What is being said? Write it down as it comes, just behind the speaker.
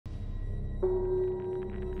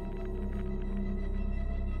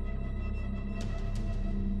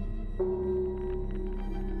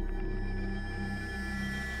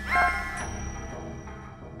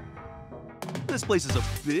this place is a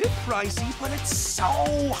bit pricey, but it's so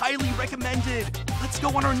highly recommended. Let's go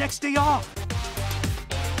on our next day off.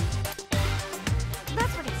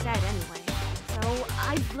 That's what he said anyway. So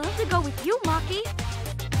I'd love to go with you, Maki.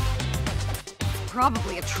 It's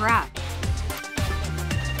probably a trap.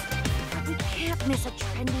 But we can't miss a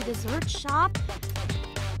trendy dessert shop.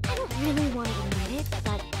 I don't really want to admit it,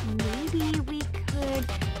 but maybe we could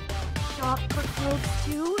shop for clothes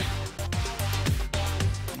too?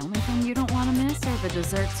 The only thing you don't want to miss are the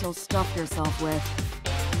desserts you'll stuff yourself with.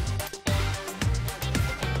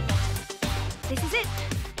 This is it.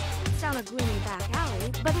 It's down a gloomy back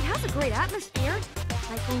alley, but it has a great atmosphere.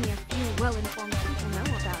 Like only a few well-informed people know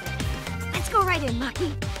about it. Let's go right in,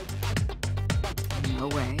 Maki. No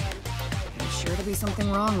way. There's sure to be something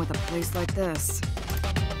wrong with a place like this.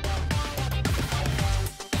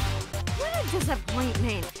 What a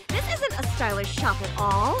disappointment. This isn't a stylish shop at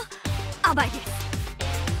all. I'll buy this.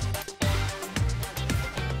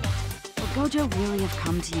 Would Gojo really have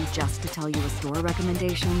come to you just to tell you a store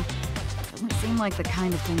recommendation? Doesn't seem like the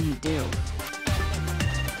kind of thing he'd do.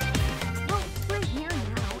 Well, we're here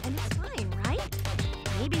now, and it's fine, right?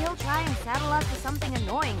 Maybe he'll try and saddle us with something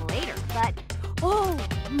annoying later, but... Oh,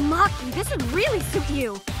 Maki, this would really suit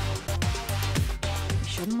you! We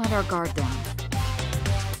shouldn't let our guard down.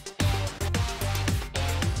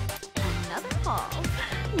 Another haul.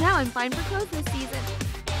 Now I'm fine for clothes this season.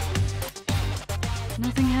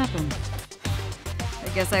 Nothing happened.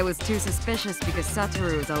 I guess I was too suspicious because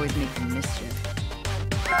Satoru is always making mischief.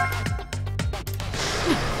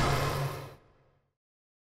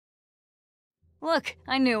 Look,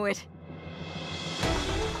 I knew it.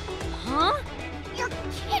 Huh? You're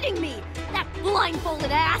kidding me! That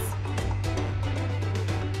blindfolded ass!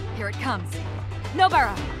 Here it comes.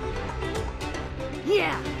 Nobara!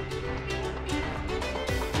 Yeah!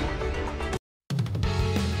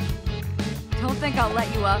 Don't think I'll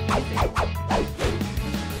let you up.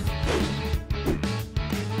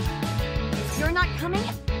 If you're not coming,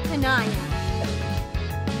 then I am.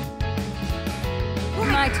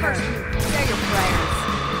 My turn. Say your prayers.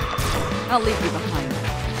 I'll leave you behind.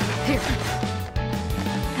 Here.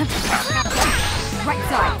 Right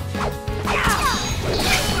side.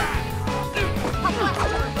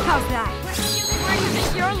 How's that? Where do you think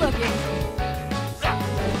you're looking?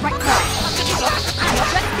 Right side.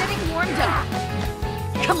 Just getting warmed up.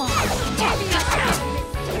 Come on.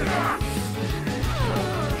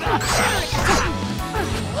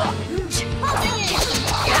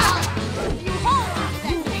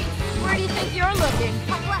 Where do you think you're looking?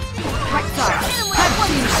 Right side.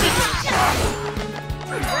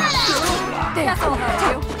 Guess I'll help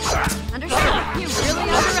you. Understood. You really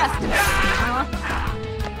underestimated me, huh?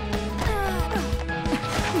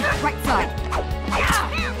 Right side.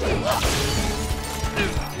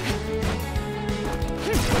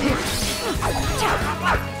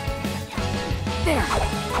 There.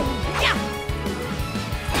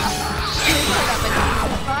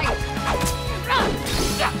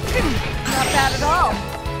 Not bad at all.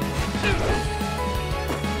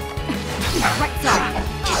 Right side.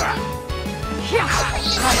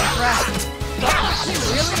 Not impressed. You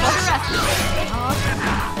really underestimated me, huh?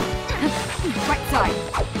 Right side.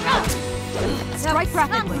 Strike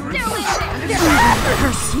rapidly.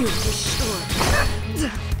 Curse you, for sure.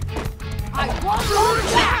 I won't hold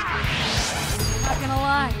back! Not gonna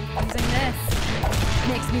lie, using this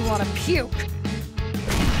makes me want to puke.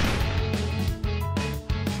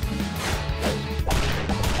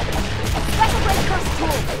 Special Blade Curse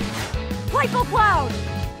Tool! Playful Cloud!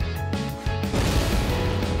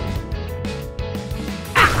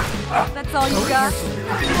 That's all you got?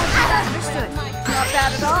 Understood. Not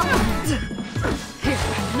bad at all. Here,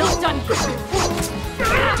 not done yet.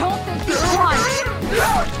 Don't think you're fine.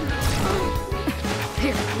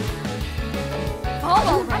 Here. Fall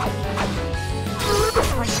already.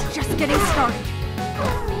 I'm just getting started.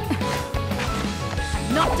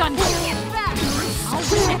 I'm not done yet. I'll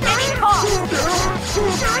win at any cost.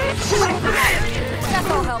 Guess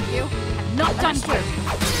I'll help you. I'm not done yet.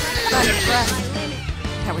 I'm impressed.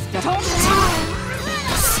 That was better. Don't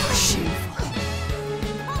so shameful.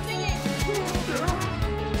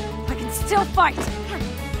 I can still fight.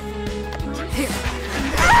 Here.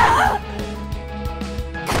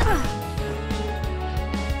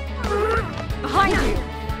 Behind you.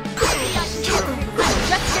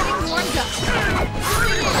 Just getting warmed up.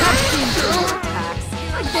 I've seen your attacks.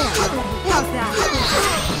 There. How's that?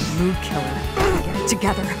 Mood killer. Get it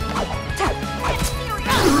together.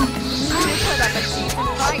 Put up a decent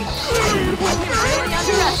fight. You really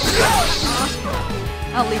underestimated me,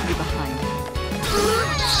 huh? I'll leave you behind.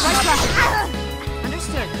 Right back.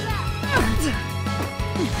 Understood.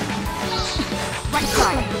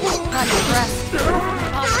 side. Not impressed.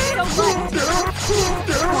 Oh, so light.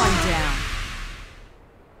 One down.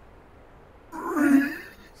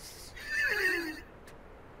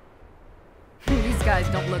 These guys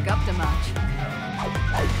don't look up to much.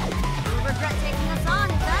 You'll regret taking us on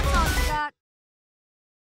if that's all you got.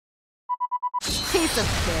 Piece of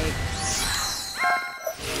cake.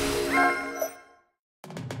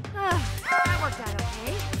 That worked out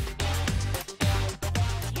okay.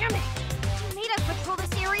 Damn it! You made us patrol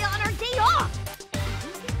this area on our day off!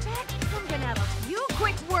 When we get back, I'm gonna have a few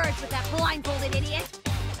quick words with that blindfolded idiot.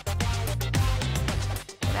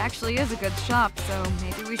 It actually is a good shop, so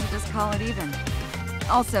maybe we should just call it even.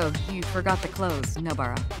 Also, you forgot the clothes,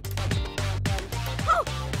 Nobara. Oh!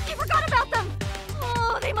 I forgot about them!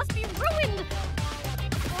 Oh, they must be ruined!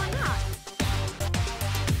 Or not.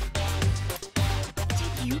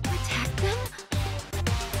 Did you protect them?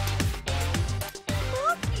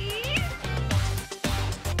 Mookie?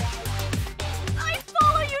 I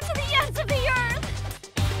follow you to the ends of the earth!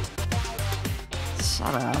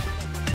 Shut up.